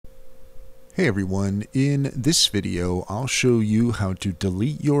Hey everyone, in this video I'll show you how to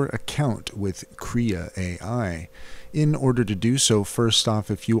delete your account with Krea AI. In order to do so, first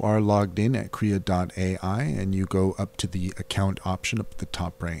off, if you are logged in at Krea.ai and you go up to the account option up at the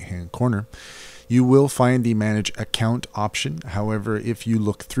top right hand corner, you will find the manage account option. However, if you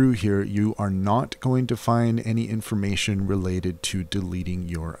look through here, you are not going to find any information related to deleting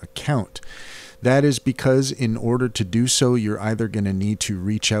your account. That is because in order to do so, you're either going to need to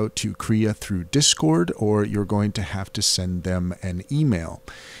reach out to Krea through Discord or you're going to have to send them an email.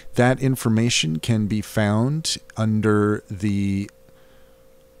 That information can be found under the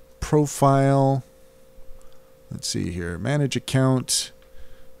profile. Let's see here, manage account.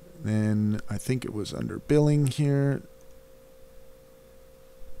 Then I think it was under billing here.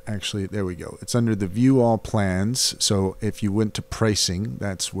 Actually, there we go. It's under the view all plans. So if you went to pricing,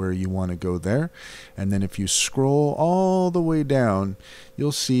 that's where you want to go there. And then if you scroll all the way down,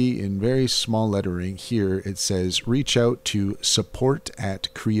 you'll see in very small lettering here, it says reach out to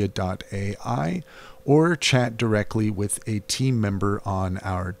support@Krea.ai or chat directly with a team member on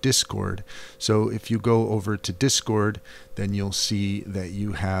our Discord. So if you go over to Discord, then you'll see that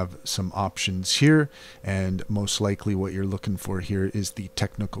you have some options here, and most likely what you're looking for here is the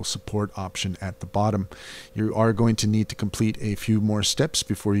technical support option at the bottom. You are going to need to complete a few more steps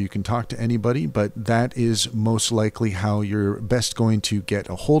before you can talk to anybody, but that is most likely how you're best going to get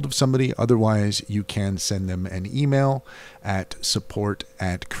a hold of somebody. Otherwise, you can send them an email at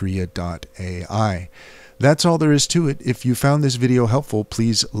support@Krea.ai. That's all there is to it. If you found this video helpful,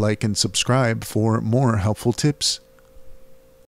 please like and subscribe for more helpful tips.